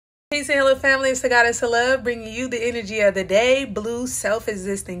Peace and hello family, it's the goddess of love bringing you the energy of the day. Blue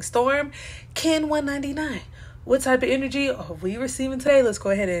self-existing storm, Ken 199. What type of energy are we receiving today? Let's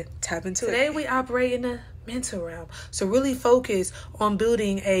go ahead and tap into it. Today we operate in the mental realm, so really focus on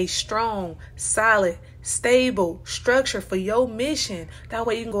building a strong, solid, stable structure for your mission. That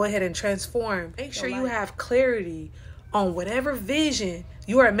way you can go ahead and transform. Make sure you have clarity on whatever vision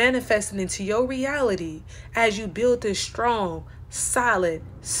you are manifesting into your reality as you build this strong, solid,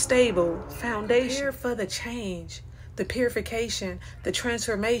 stable foundation. Prepare for the change, the purification, the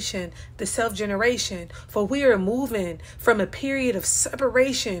transformation, the self-generation. For we are moving from a period of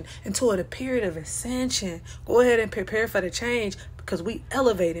separation into a period of ascension. Go ahead and prepare for the change because we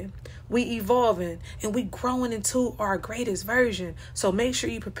elevating, we evolving, and we growing into our greatest version. So make sure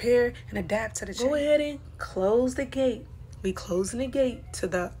you prepare and adapt to the change. Go ahead and close the gate. We closing the gate to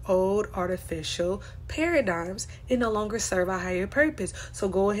the old artificial paradigms. It no longer serve a higher purpose. So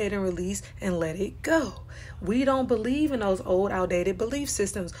go ahead and release and let it go. We don't believe in those old outdated belief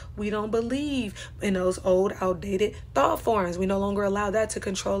systems. We don't believe in those old outdated thought forms. We no longer allow that to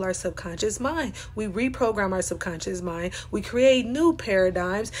control our subconscious mind. We reprogram our subconscious mind. We create new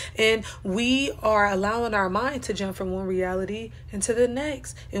paradigms, and we are allowing our mind to jump from one reality into the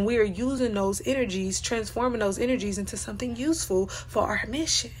next. And we are using those energies, transforming those energies into something useful for our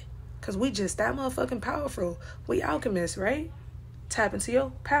mission. Because we just that motherfucking powerful. We alchemists, right? Tap into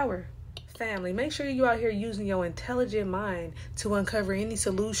your power. Family, make sure you out here using your intelligent mind to uncover any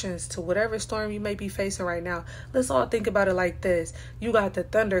solutions to whatever storm you may be facing right now. Let's all think about it like this. You got the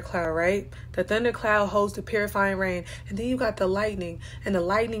thundercloud, right? The thundercloud holds the purifying rain. And then you got the lightning. And the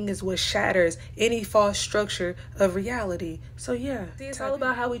lightning is what shatters any false structure of reality. So yeah, it's all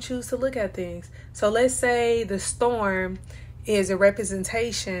about how we choose to look at things. So let's say the storm is a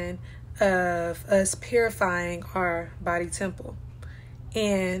representation of us purifying our body temple.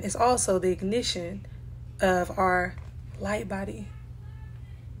 And it's also the ignition of our light body.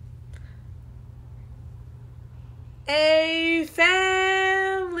 Hey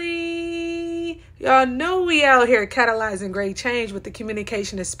family, y'all know we out here catalyzing great change with the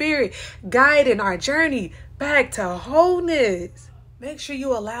communication of spirit, guiding our journey back to wholeness. Make sure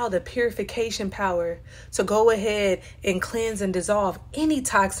you allow the purification power to go ahead and cleanse and dissolve any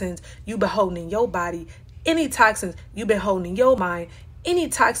toxins you've been holding in your body, any toxins you've been holding in your mind, any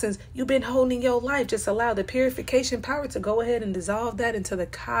toxins you've been holding in your life. Just allow the purification power to go ahead and dissolve that into the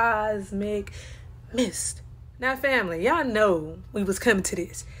cosmic mist. Now, family, y'all know we was coming to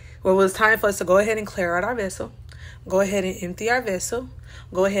this. Well, it was time for us to go ahead and clear out our vessel. Go ahead and empty our vessel.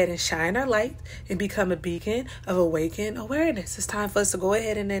 Go ahead and shine our light and become a beacon of awakened awareness. It's time for us to go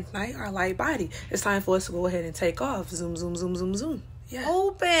ahead and ignite our light body. It's time for us to go ahead and take off. Zoom, zoom, zoom, zoom, zoom. Yeah.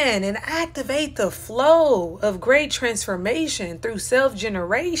 Open and activate the flow of great transformation through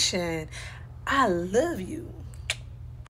self-generation. I love you.